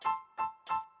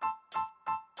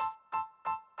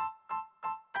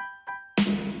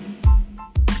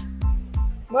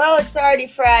Well, it's already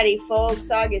Friday, folks,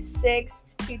 August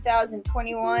 6th,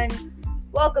 2021.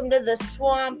 Welcome to the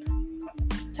Swamp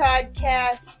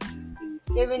Toddcast,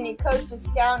 giving you Coach's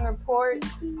Scouting Report.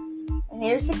 And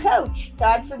here's the coach,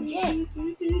 Todd Virgin.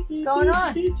 What's going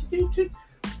on?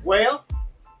 Well,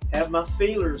 have my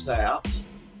feelers out.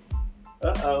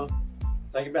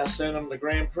 Thinking about sending them to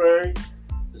Grand Prairie.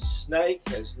 The snake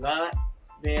has not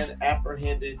been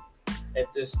apprehended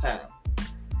at this time.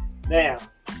 Now,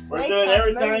 we're doing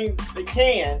everything we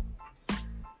can.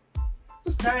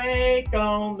 Snake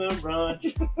on the run.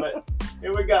 But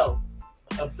here we go.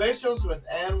 Officials with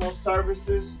Animal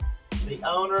Services, the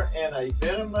owner, and a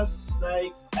venomous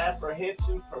snake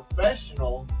apprehension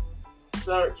professional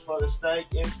search for the snake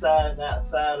inside and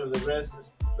outside of the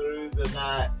residence through the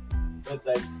night, but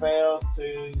they failed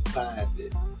to find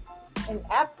it. An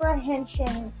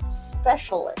apprehension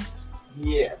specialist.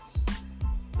 Yes.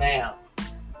 Now,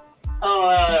 I don't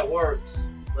know how that works,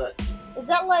 but is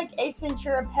that like Ace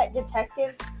Ventura Pet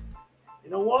Detective? You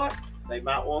know what? They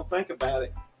might want to think about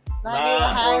it. Might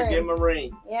want to give them a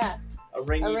ring. Yeah. A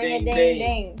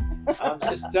ring-a-ding-ding. I'm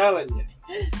just telling you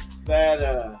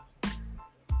that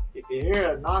if you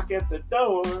hear a knock at the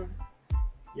door,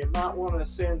 you might want to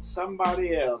send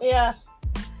somebody else. Yeah.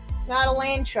 It's not a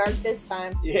land shark this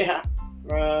time. Yeah.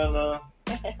 No.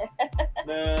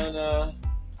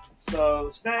 So,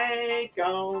 snake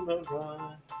on the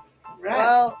run. Right.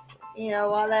 Well,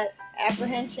 while that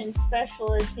apprehension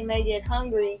specialist, he may get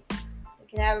hungry, we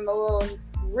can have him a little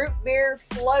root beer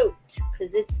float,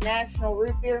 because it's National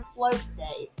Root Beer Float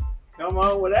Day. Come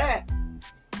on with that.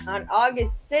 On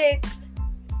August 6th,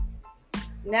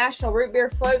 National Root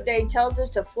Beer Float Day tells us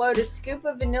to float a scoop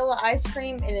of vanilla ice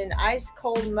cream in an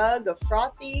ice-cold mug of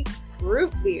frothy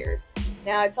root beer.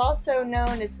 Now, it's also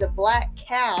known as the Black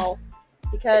Cow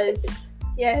because,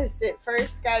 yes, it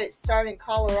first got its start in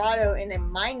Colorado in a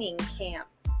mining camp.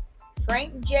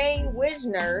 Frank J.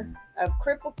 Wisner of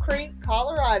Cripple Creek,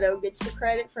 Colorado, gets the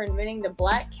credit for inventing the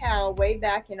Black Cow way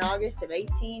back in August of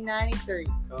 1893.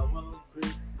 Come on,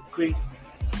 Creek.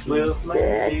 One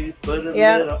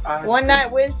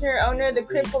night, Wisner, owner of the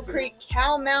Cripple Creek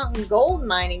Cow Mountain Gold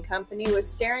Mining Company, was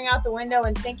staring out the window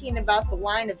and thinking about the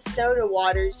line of soda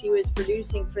waters he was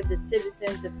producing for the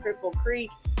citizens of Cripple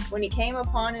Creek when he came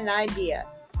upon an idea.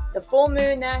 The full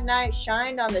moon that night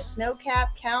shined on the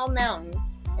snow-capped Cow Mountain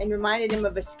and reminded him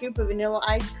of a scoop of vanilla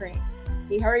ice cream.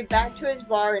 He hurried back to his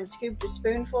bar and scooped a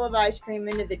spoonful of ice cream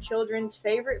into the children's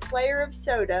favorite flavor of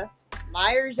soda,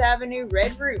 Myers Avenue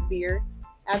Red Root Beer.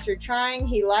 After trying,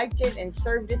 he liked it and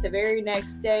served it the very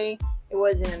next day. It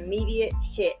was an immediate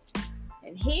hit.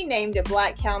 And he named it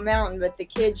Black Cow Mountain, but the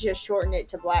kids just shortened it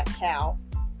to Black Cow.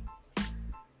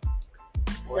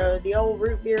 So the old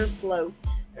root beer float.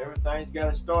 Everything's got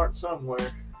to start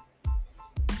somewhere.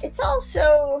 It's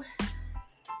also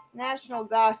National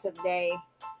Gossip Day,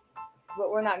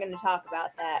 but we're not going to talk about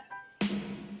that.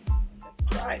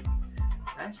 That's right.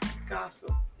 National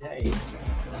Gossip Day.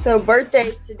 So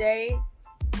birthdays today.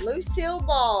 Lucille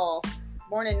Ball,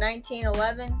 born in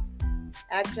 1911,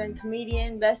 actor and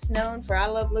comedian, best known for I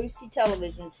Love Lucy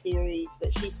television series,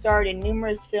 but she starred in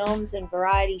numerous films and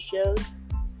variety shows.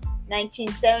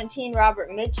 1917, Robert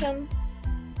Mitchum,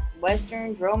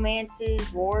 westerns,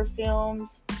 romances, war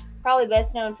films, probably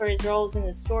best known for his roles in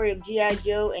The Story of G.I.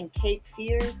 Joe and Cape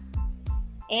Fear.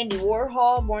 Andy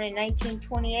Warhol, born in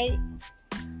 1928.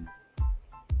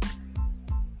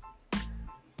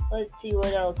 Let's see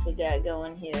what else we got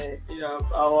going here.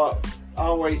 I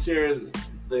always hear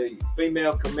the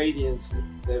female comedians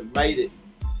that made it,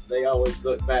 they always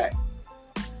look back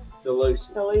to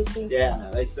Lucy. To Lucy? Yeah,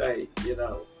 they say,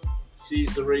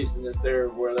 she's the reason that they're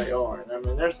where they are. And I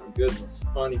mean, there's some good ones,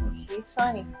 funny ones. She's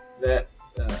funny. That,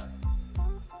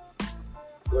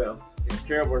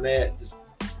 Carol Burnett just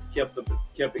kept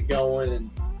it going,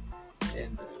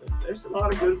 and there's a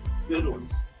lot of good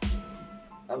ones.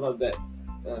 I love that.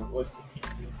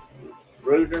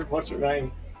 Rudner? What's her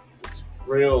name? It's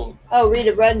real. Oh,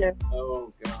 Rita Rudner.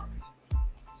 Oh, God.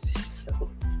 She's so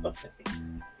funny.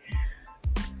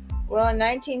 Well, in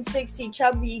 1960,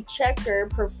 Chubby Checker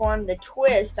performed The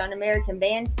Twist on American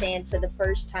Bandstand for the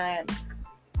first time.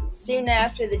 Soon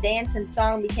after, the dance and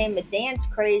song became a dance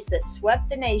craze that swept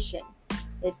the nation.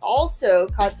 It also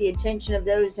caught the attention of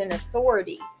those in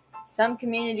authority. Some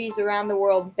communities around the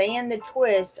world banned the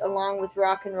twist along with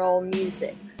rock and roll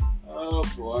music. Oh,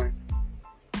 boy.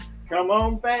 Come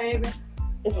on, baby.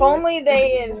 If only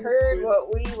they had heard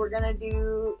what we were going to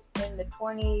do in the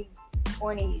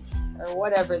 2020s or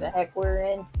whatever the heck we're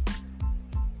in.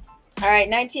 All right,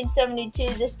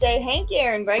 1972, this day, Hank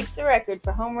Aaron breaks the record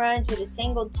for home runs with a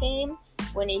single team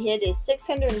when he hit his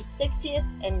 660th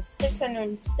and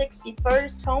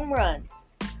 661st home runs.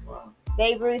 Wow.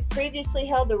 Babe Ruth previously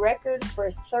held the record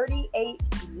for 38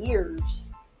 years.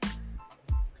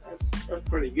 That's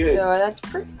pretty good. So that's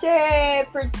pretty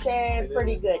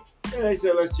good. And they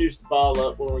said, let's juice the ball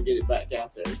up when we get it back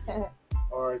out there.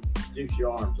 Or juice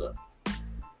your arms up.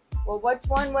 Well, what's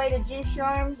one way to juice your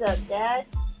arms up, Dad?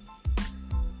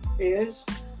 Is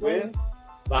with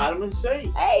vitamin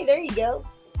C. Hey, there you go.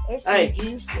 There's some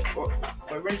juice.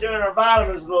 We've been doing our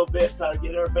vitamins a little bit, trying to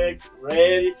get our babies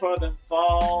ready for the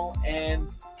fall and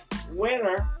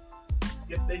winter. Let's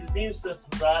get these immune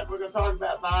systems right. We're going to talk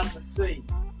about vitamin C,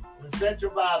 an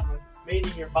essential vitamin,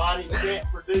 meaning your body can't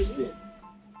produce it.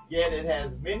 Yet it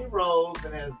has many roles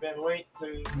and has been linked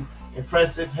to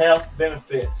impressive health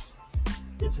benefits.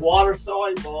 It's water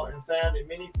soluble and found in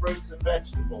many fruits and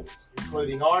vegetables,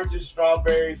 including oranges,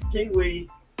 strawberries, kiwi,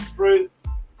 fruit,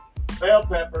 bell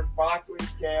peppers, broccoli,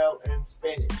 kale, and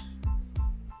spinach.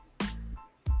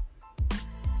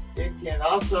 It can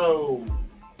also,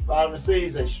 vitamin C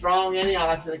is a strong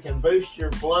antioxidant that can boost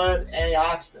your blood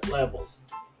antioxidant levels.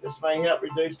 This may help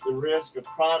reduce the risk of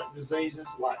chronic diseases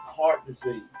like heart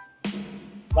disease.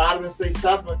 Vitamin C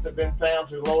supplements have been found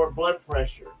to lower blood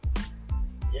pressure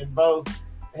in both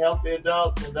healthy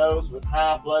adults and those with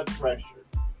high blood pressure.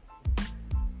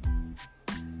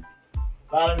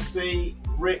 Vitamin C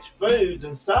rich foods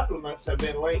and supplements have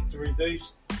been linked to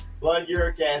reduce blood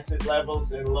uric acid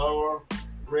levels and lower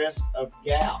risk of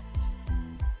gout.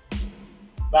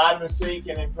 Vitamin C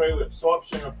can improve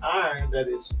absorption of iron that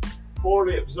is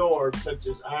poorly absorbed, such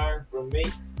as iron from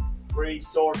meat-free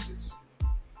sources.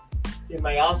 It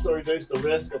may also reduce the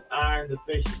risk of iron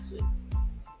deficiency.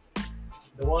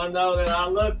 The one, though, that I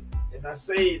look and I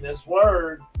see in this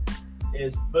word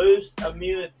is boost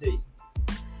immunity.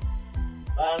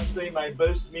 Vitamin C may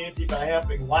boost immunity by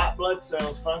helping white blood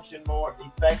cells function more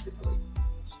effectively,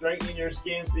 strengthening your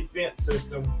skin's defense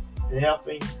system, and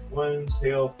helping wounds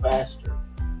heal faster.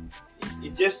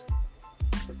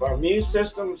 If our immune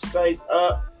system stays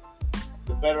up,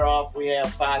 the better off we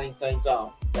have fighting things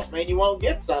off. Don't mean you won't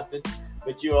get something,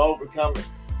 but you'll overcome it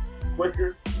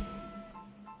quicker.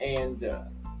 And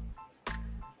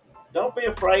don't be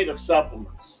afraid of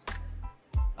supplements.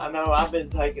 I know I've been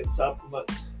taking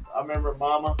supplements. I remember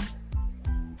Mama,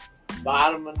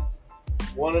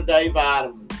 one-a-day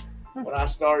vitamins when I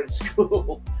started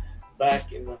school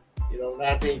back in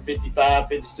 1955,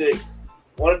 56.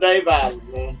 One-a-day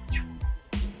vitamin, man.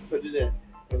 Put it in.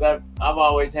 Because I've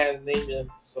always had anemia,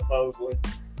 supposedly.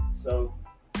 So,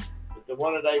 but the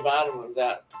one-a-day vitamin was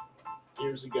out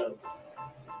years ago.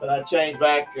 But I changed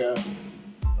back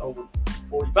over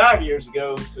 45 years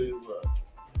ago to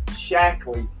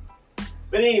Shaklee.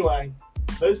 But anyway,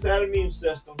 boost that immune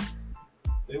system.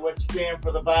 Do what you can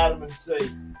for the vitamin C.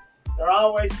 They're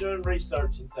always doing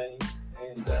research and things,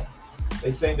 and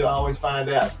they seem to always find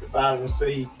out that vitamin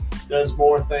C does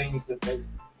more things than they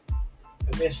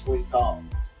initially thought.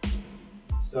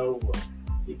 So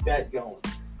keep that going.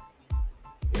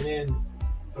 And then,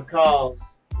 because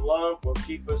love will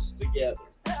keep us together.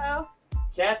 Uh-oh.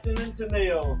 Captain and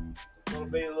Tennille will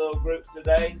be a little group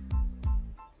today.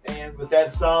 And with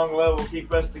that song, Love Will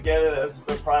Keep Us Together,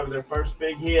 that's probably their first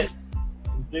big hit.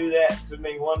 And Do That To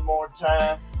Me One More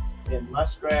Time and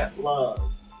Muskrat Love.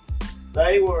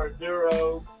 They were a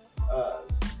duo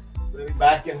really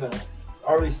back in the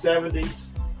early 70s.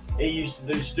 He used to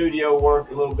do studio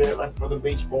work a little bit, like for the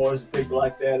Beach Boys and people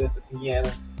like that at the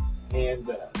piano. And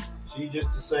she's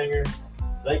just a singer.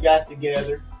 They got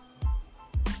together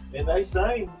and they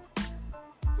sang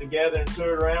together and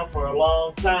toured around for a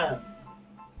long time.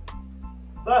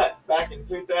 But back in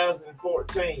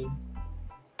 2014,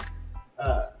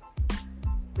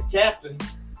 the captain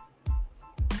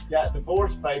got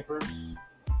divorce papers,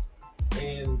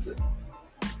 and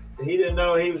he didn't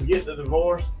know he was getting a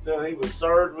divorce until he was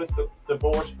served with the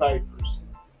divorce papers.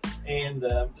 And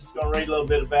I'm just going to read a little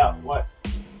bit about what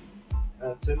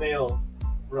Tennille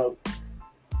wrote.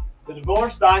 The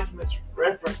divorce documents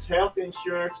reference health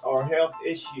insurance or health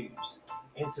issues.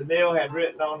 And Tennille had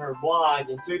written on her blog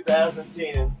in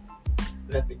 2010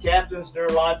 that the captain's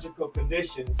neurological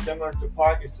condition, similar to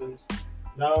Parkinson's,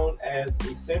 known as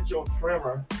essential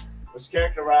tremor, was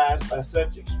characterized by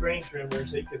such extreme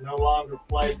tremors he could no longer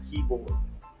play keyboard.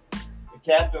 The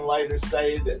captain later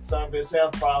stated that some of his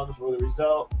health problems were the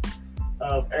result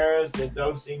of errors in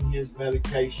dosing his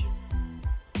medication.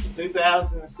 In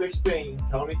 2016,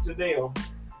 Toni Tennille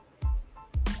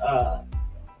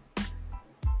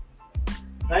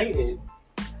painted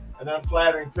an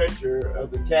unflattering picture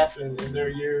of the captain in their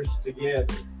years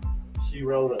together. She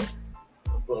wrote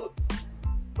a book.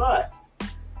 But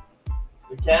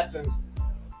the captain's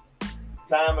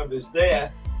time of his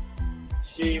death,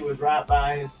 she was right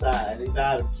by his side. He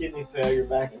died of kidney failure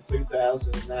back in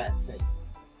 2019.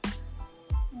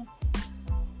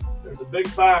 There's a big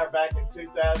fire back in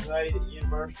 2008 at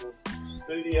Universal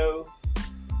Studios,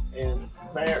 and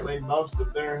apparently most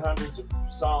of their hundreds of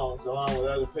songs, along with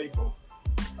other people,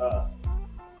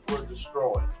 were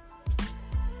destroyed.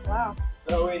 Wow.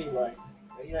 So anyway,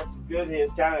 he had some good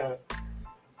hits. Kind of,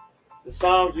 the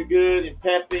songs are good and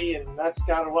peppy, and that's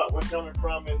kind of what we're coming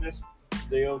from in this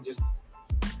deal. Just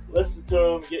listen to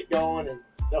them, get going, and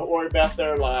don't worry about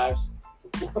their lives.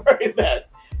 Worry about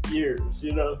yours,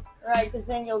 you know. Right, because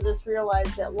then you'll just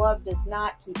realize that love does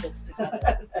not keep us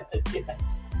together.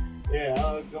 Yeah,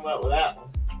 I'll come up with that one.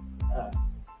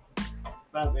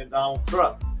 It's not been Donald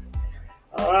Trump.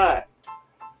 All right.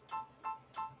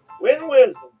 Win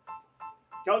Wisdom.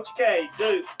 Coach K,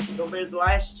 Duke, it's going to be his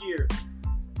last year.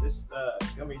 This,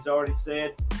 he's already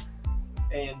said.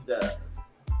 And,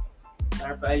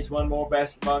 matter of fact, he's won more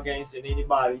basketball games than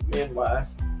anybody,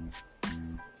 men-wise.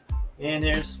 And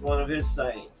here's one of his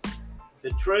sayings. The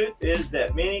truth is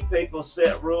that many people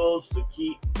set rules to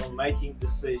keep from making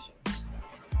decisions.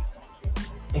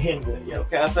 And,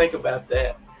 kind of think about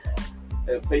that.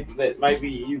 People that maybe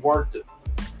you worked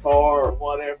for or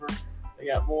whatever, they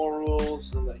got more rules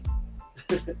than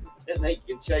they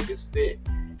can shake a stick.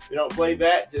 If you don't play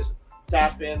that, just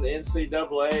type in the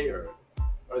NCAA or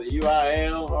the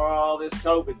UIL or all this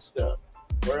COVID stuff.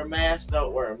 Wear a mask,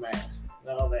 don't wear a mask,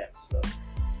 and all that stuff.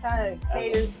 Kind of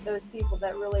caters to those people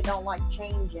that really don't like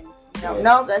changing.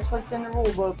 No, that's what's in the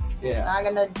rule book. Yeah.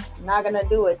 Not gonna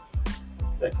do it.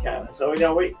 That kind of. So we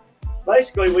got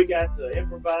to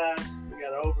improvise, we got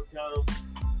to overcome,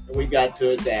 and we got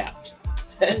to adapt.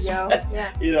 There you go.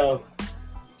 Yeah.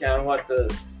 Kind of what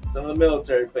some of the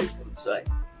military people would say.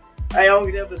 Hey, I'm going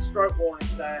to give the stroke warning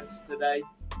signs today.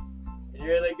 And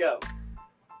here they go.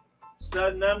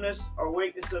 Sudden numbness or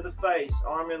weakness of the face,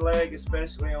 arm and leg,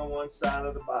 especially on one side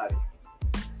of the body.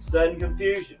 Sudden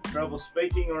confusion, trouble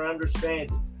speaking or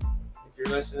understanding. If you're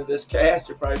listening to this cast,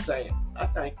 you're probably saying, I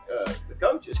think the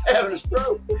coach is having a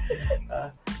stroke.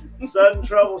 Sudden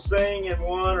trouble seeing in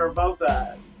one or both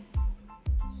eyes.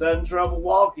 Sudden trouble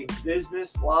walking,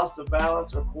 dizziness, loss of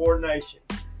balance or coordination.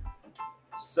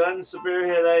 Sudden severe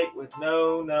headache with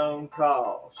no known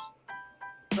cause.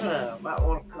 Might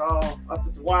want to call up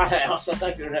at the White House. I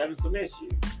think they're having some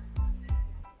issues.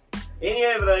 Any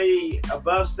of the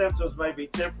above symptoms may be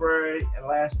temporary and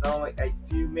last only a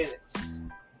few minutes.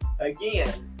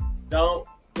 Again, don't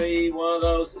be one of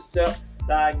those that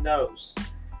self-diagnose.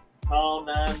 Call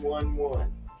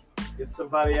 911. Get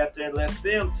somebody out there and let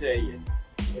them tell you.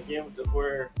 Again, to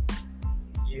where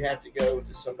you have to go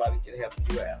to somebody who can help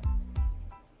you out.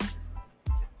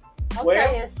 I'll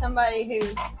tell you somebody who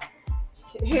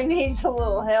needs a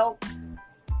little help.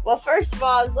 Well, first of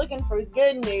all, I was looking for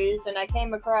good news, and I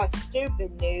came across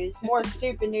stupid news. More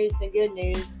stupid news than good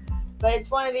news. But it's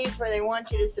one of these where they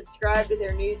want you to subscribe to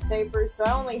their newspaper. So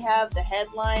I only have the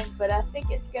headline, but I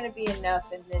think it's going to be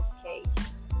enough in this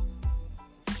case.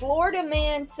 Florida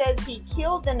man says he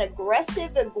killed an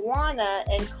aggressive iguana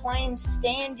and claims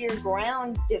stand your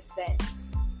ground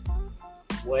defense.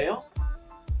 Well,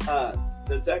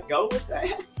 does that go with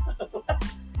that?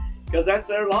 Because that's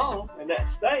their law in that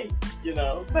state,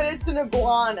 But it's an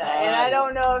iguana, and I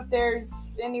don't know if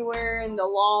there's anywhere in the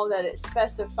law that it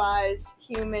specifies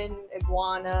human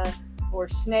iguana or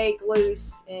snake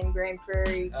loose in Grand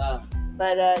Prairie.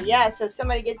 But so if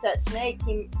somebody gets that snake,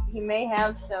 he may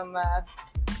have some.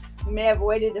 He may have a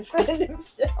way to defend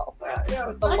himself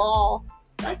with the law.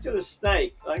 Back to the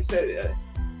snake. Like I said,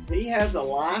 he has a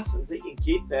license. He can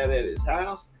keep that at his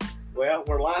house. Well,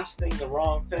 we're licensing the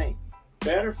wrong thing.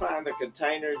 Better find the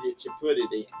container that you put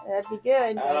it in. That'd be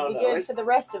good. That'd be good for the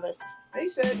rest of us. He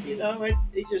said, he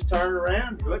just turned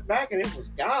around and looked back and it was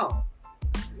gone.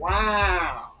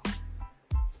 Wow.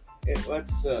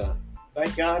 Let's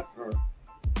thank God for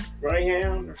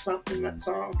Greyhound or something, that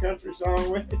song, country song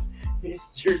with it.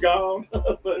 You're gone.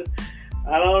 But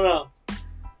I don't know.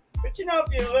 But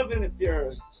if you're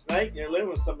a snake and you're living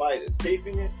with somebody that's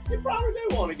keeping you, you probably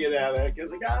do want to get out of there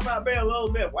because the guy might be a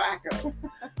little bit wacko.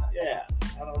 Yeah.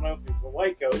 I don't know if he's from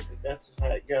Waco, but that's how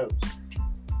it goes.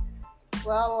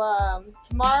 Well,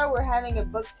 tomorrow we're having a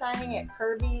book signing at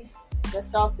Kirby's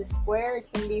just off the square. It's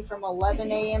going to be from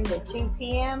 11 a.m. to 2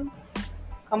 p.m.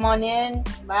 Come on in,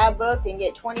 buy a book, and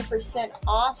get 20%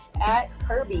 off at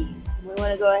Kirby's. We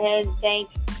want to go ahead and thank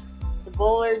the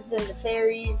Bullards and the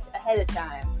Fairies ahead of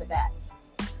time for that.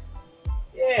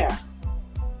 Yeah.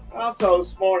 Also,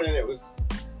 this morning it was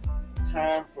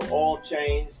time for oil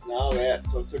change and all that,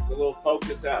 so I took a little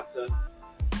Focus out to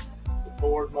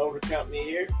Ford Motor Company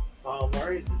here, Paul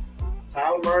Murray,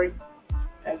 Tyler Murray.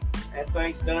 Had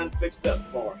things done, fixed up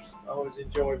for us. I always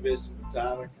enjoy visiting with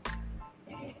Tyler.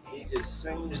 He just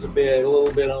seems to be a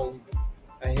little bit on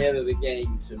ahead of the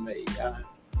game to me. I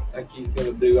think he's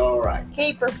going to do all right.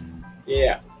 Keeper.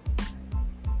 Yeah.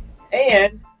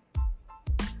 And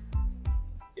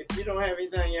if you don't have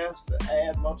anything else to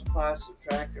add, multiply,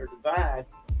 subtract, or divide,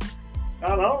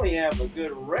 not only have a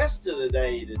good rest of the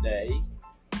day today,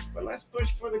 but let's push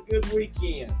for the good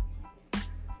weekend.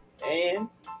 And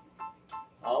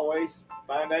always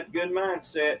find that good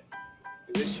mindset,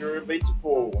 because it sure beats a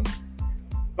poor one.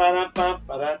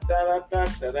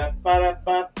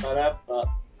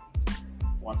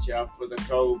 Watch out for the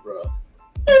cobra.